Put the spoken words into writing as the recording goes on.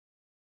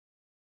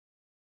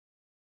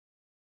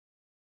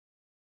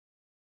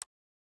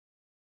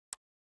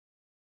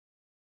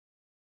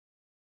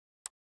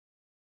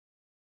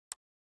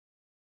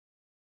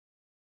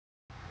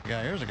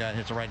Yeah, here's a guy that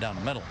hits it right down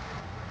the middle.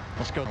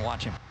 Let's go and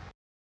watch him.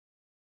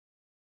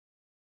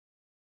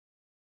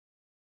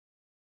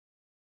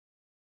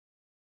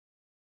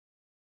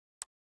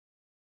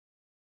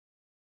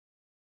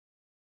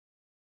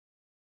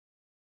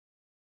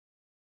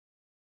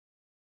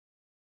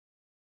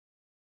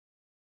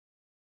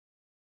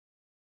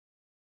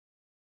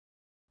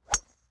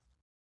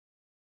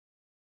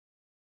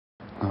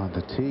 On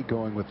the tee,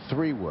 going with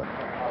 3 wood.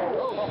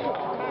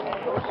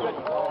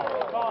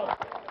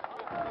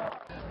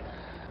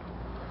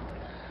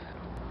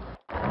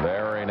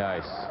 Very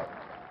nice.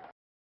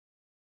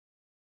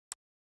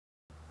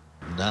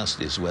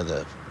 Nastiest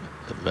weather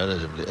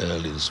relatively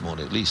early this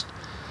morning. At least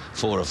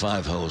 4 or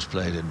 5 holes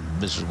played in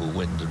miserable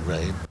wind and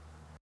rain.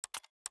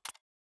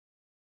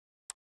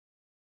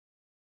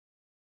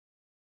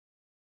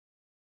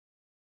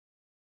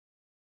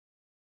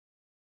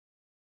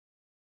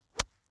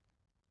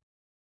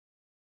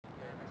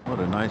 What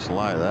a nice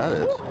lie that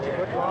is.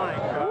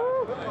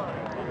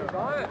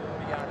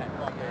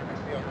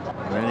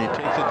 And he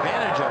takes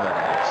advantage of it.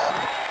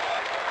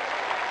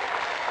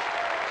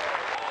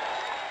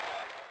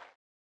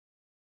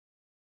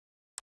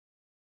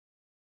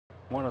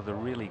 One of the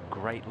really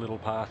great little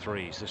par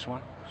threes, this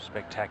one.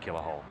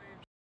 Spectacular hole.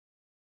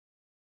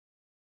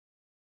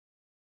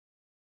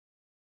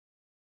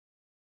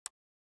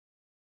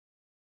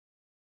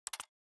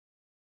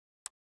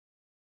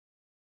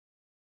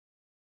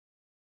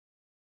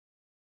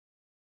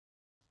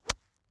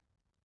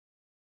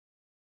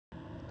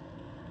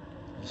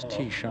 His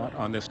tee shot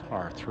on this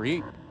par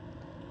 3.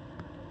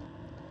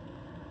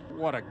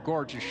 What a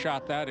gorgeous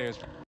shot that is.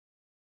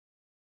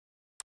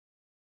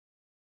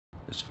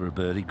 This for a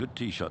birdie. Good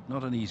tee shot.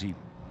 Not an easy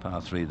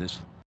par 3 this.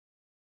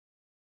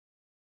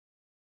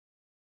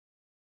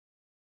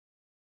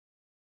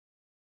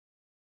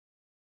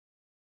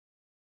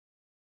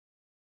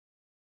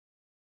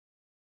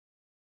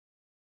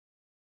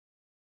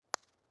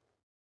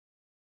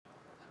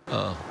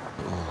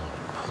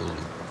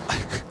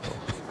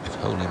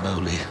 Holy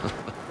moly.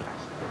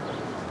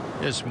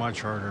 It's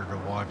much harder to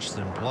watch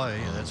than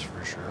play, that's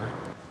for sure.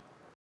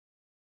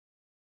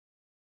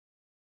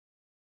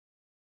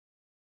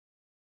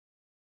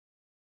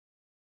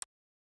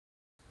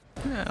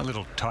 Yeah, a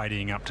little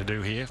tidying up to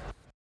do here.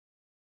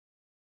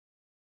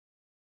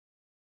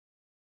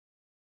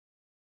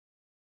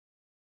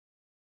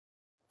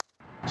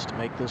 To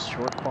make this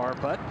short par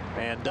putt,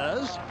 and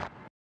does.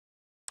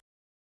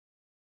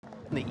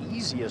 The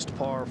easiest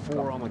par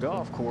 4 on the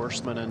golf course,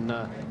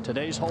 and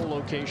today's hole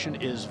location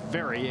is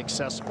very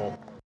accessible.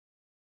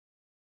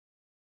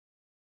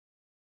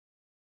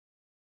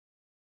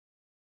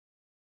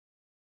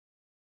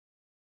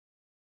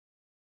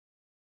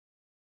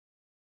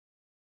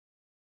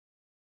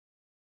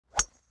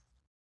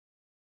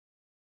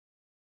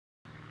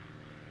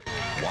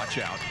 Watch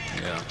out.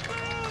 Yeah.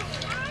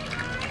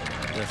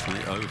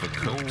 Definitely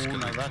overcooked. Oh,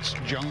 now that's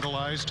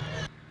jungleized.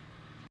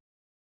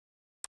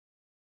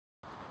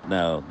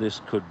 Now,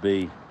 this could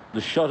be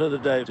the shot of the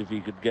day if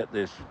you could get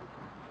this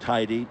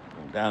tidy.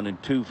 Down in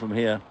 2 from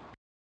here.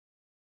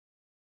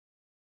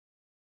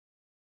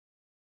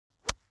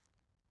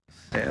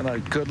 And a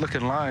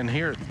good-looking line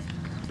here.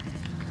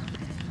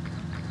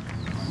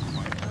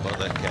 Well,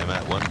 that came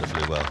out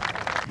wonderfully well.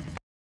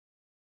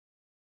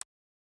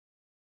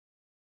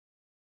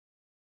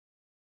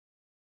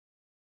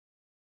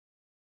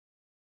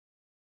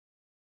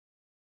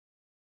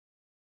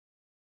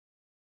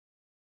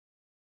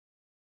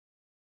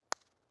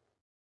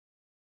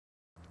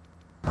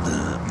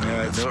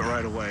 Yeah, do it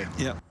right away.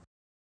 Yep.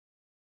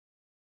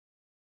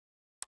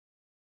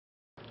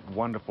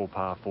 Wonderful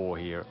par 4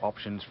 here.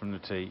 Options from the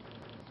tee.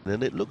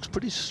 Then it looks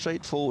pretty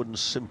straightforward and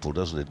simple,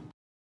 doesn't it?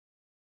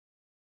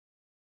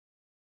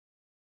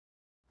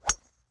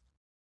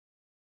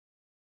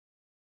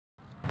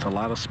 It's a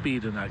lot of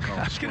speed in that golf.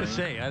 I was going to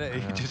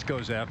say, he just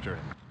goes after it.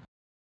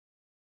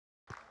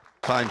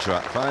 Fine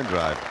try, fine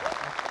drive.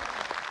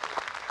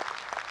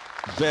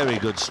 Very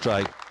good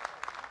strike.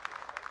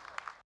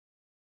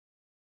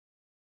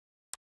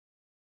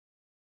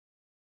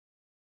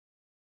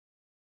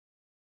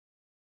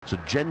 It's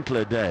a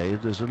gentler day.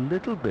 There's a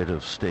little bit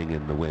of sting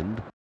in the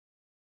wind.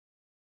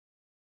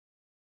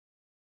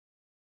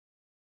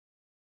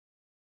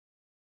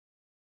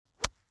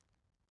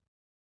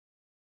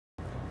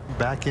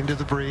 Back into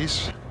the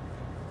breeze.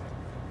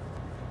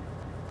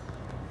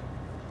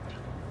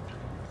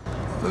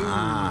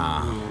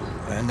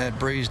 And that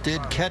breeze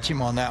did catch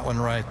him on that one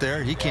right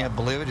there. He can't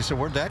believe it. He said,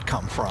 where'd that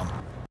come from?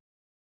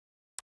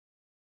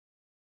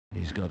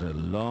 He's got a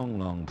long,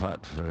 long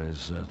putt for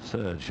his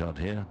 3rd shot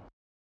here.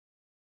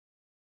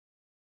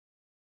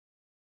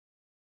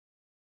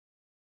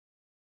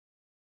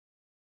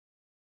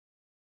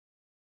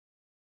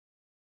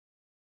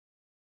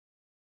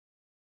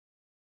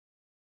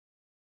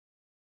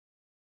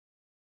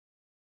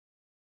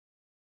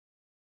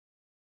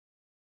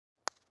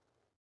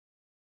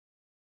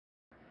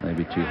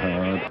 Maybe too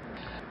hard.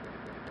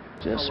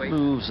 Just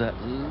moves that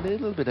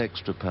little bit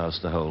extra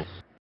past the hole.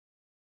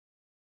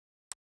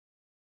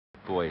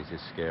 Boy, is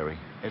this scary.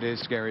 It is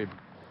scary.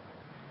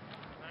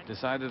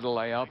 Decided to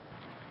lay up.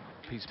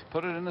 He's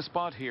put it in the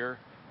spot here.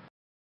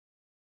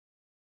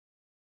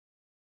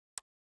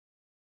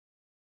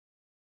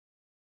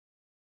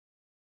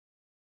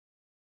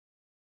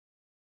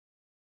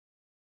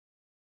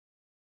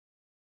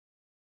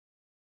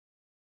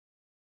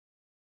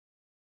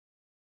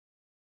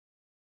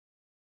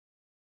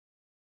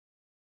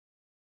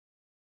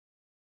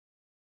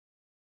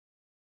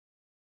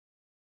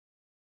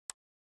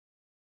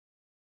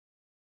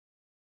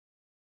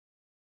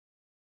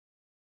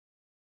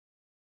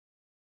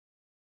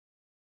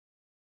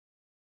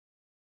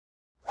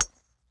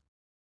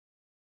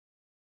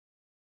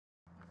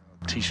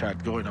 Tee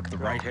shot going up the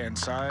right-hand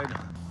side.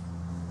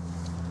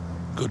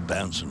 Good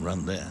bounce and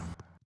run there.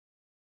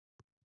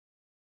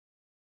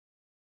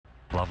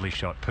 Lovely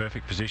shot.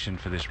 Perfect position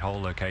for this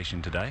hole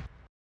location today.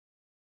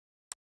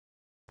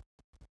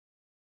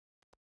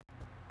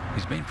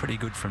 He's been pretty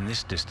good from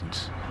this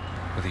distance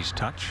with his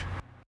touch.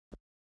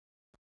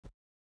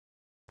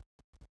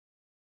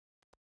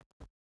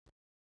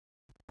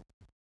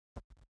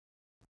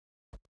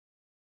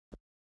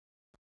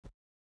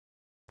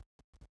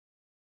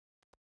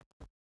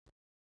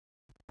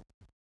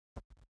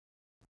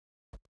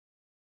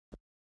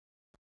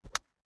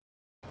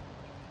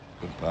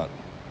 Good putt.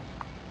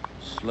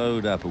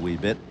 Slowed up a wee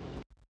bit.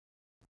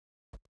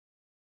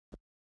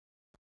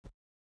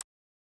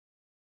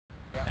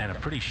 And a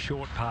pretty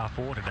short par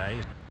 4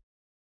 today.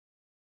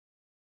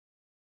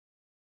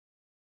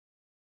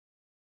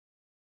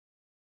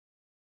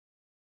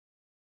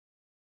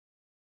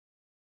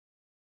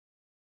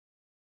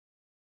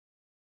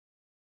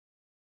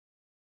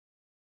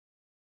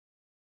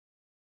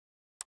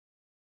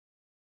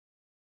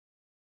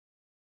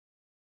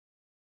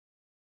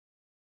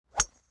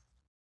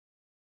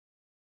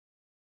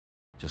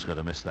 Just got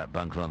to miss that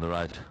bunker on the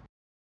right.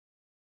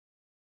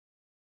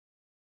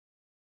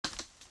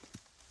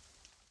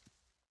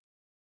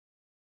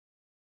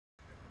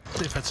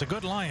 If it's a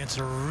good lie, it's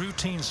a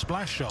routine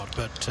splash shot,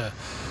 but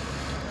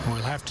we'll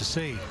have to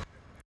see.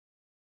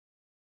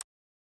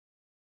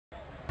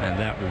 And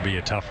that will be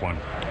a tough one.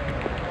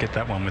 Get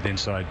that one with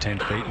inside 10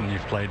 feet and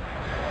you've played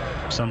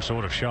some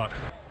sort of shot.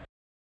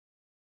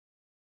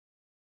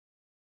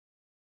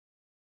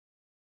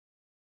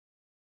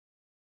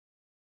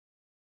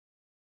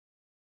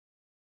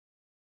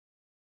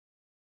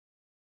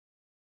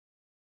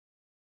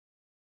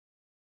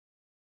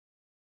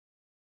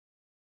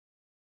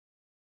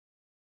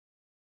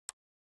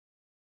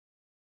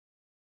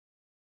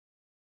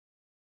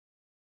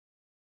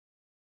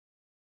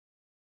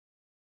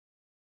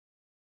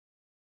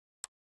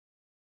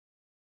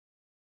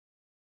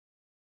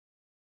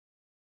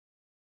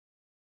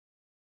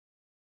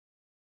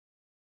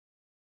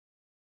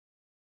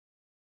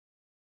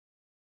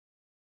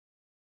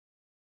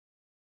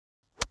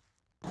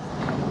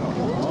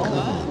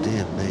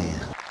 Dear me.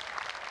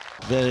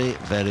 Very,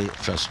 very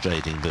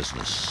frustrating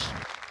business.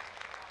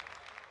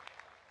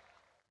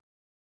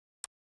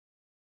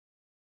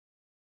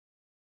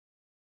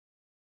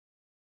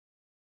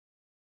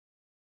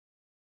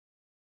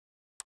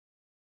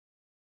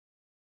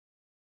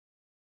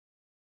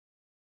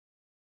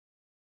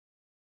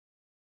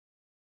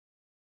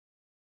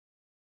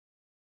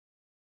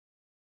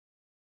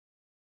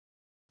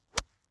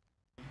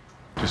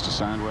 Just a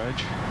sand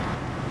wedge.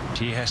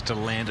 He has to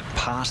land it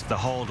past the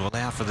hole to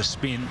allow for the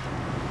spin.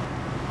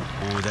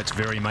 Oh, that's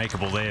very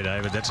makeable there,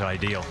 David. That's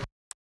ideal.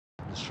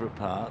 Just for a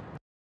par.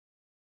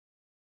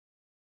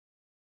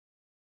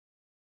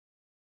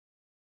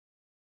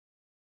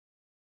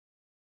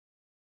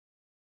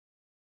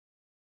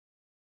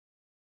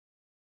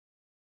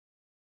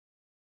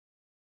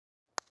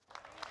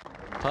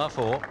 Par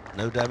 4,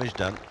 no damage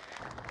done.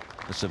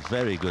 That's a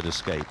very good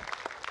escape.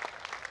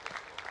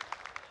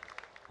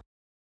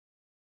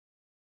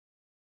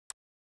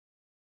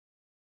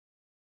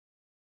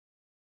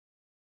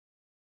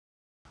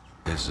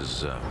 This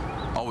is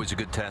always a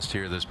good test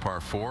here, this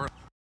par 4.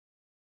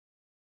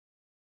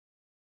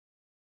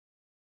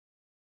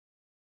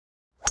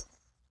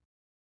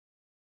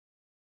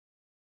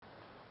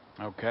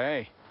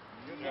 Okay.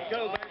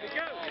 Go, baby,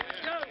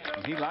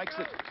 go. He likes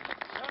it.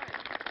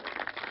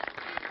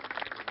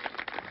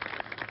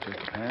 Just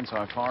depends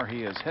how far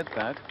he has hit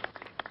that.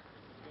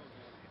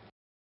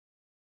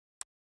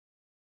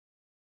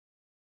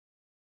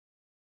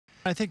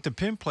 I think the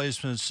pin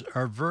placements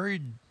are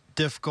very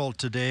difficult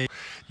today.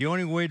 The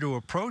only way to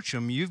approach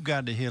them, you've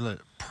got to hit a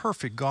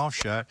perfect golf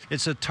shot.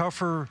 It's a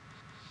tougher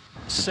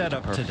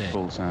setup today.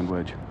 Full sand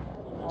wedge.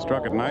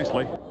 Struck it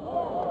nicely.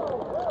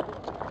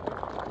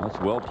 That's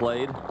well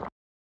played.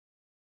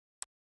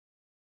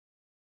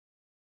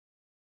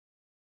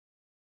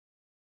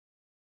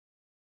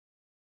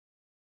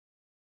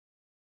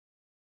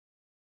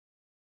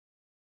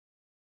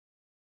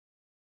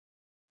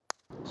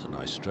 It's a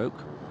nice stroke.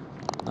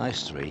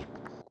 Nice 3.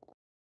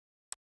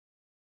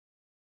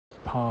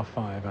 Par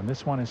 5, and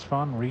this one is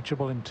fun,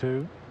 reachable in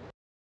 2.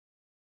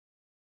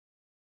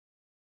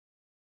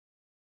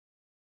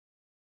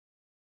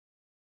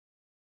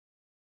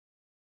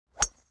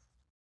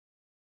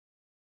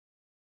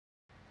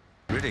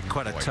 really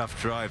quite a tough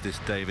drive, this,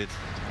 David.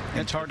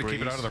 It's hard to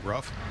keep it out of the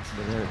rough.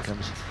 But there it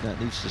comes. That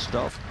needs to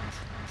stop.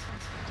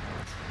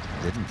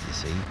 Didn't you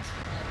see?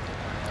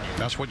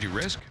 That's what you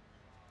risk.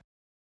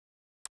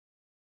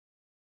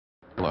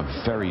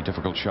 A very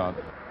difficult shot.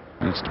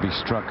 Needs to be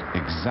struck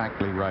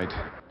exactly right.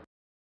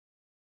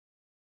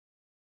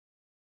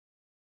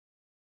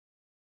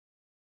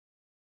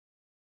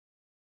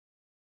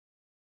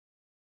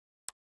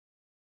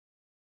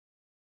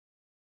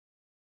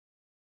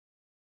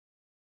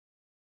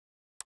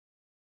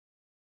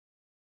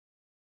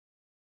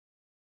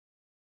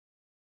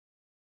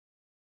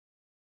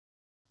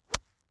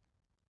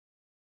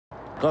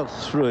 Got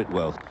through it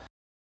well.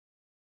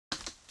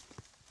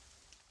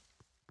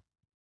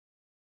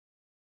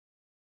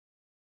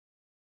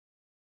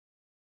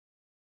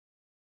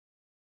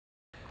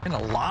 And a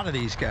lot of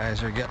these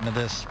guys are getting to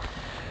this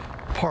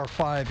par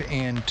 5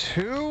 and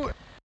 2.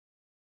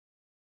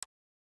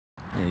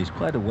 Yeah, he's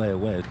quite a way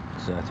away,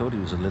 so I thought he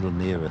was a little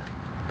nearer.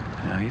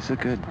 Yeah, he's a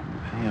good,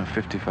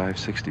 55,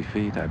 60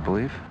 feet, I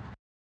believe.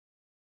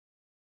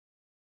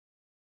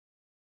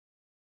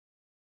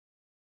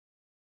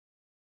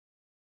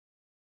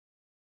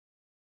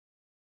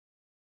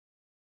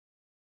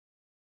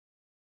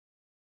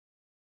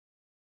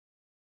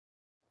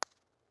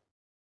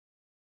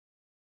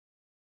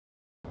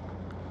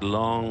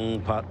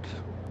 Long putt.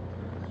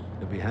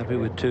 He'll be happy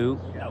with 2.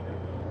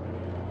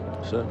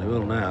 Certainly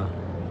will now.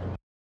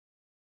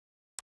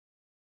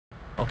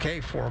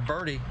 Okay, for a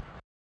birdie.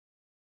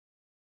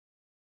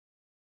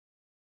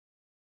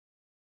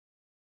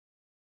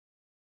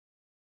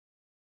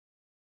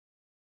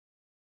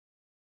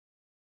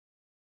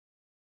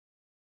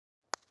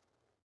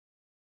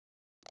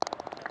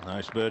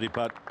 Nice birdie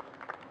putt.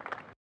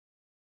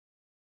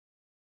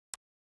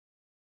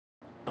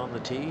 On the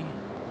tee.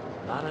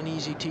 Not an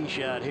easy tee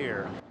shot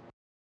here.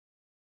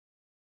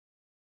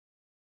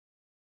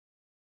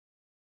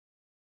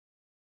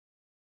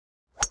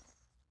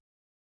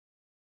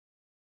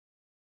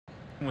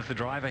 With the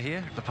driver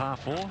here, the par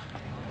 4.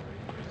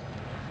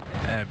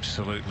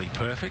 Absolutely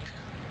perfect.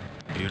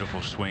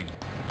 Beautiful swing.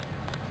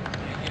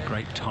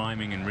 Great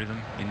timing and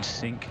rhythm, in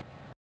sync.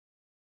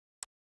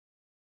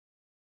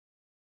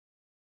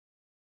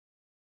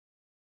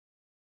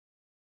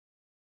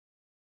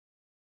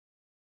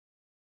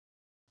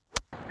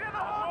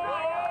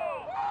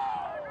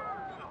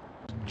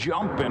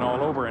 Jumping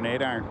all over an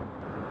 8-iron.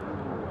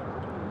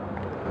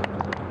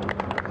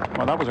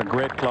 Well, that was a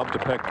great club to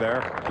pick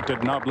there. It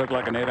did not look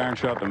like an 8-iron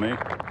shot to me.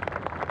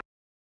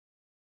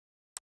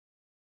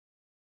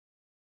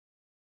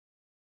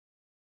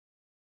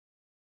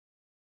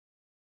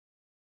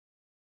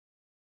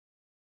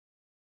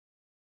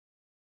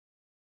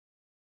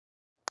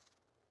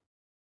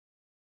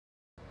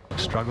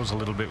 Struggles a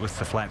little bit with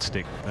the flat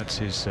stick. That's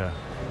his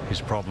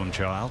problem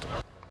child.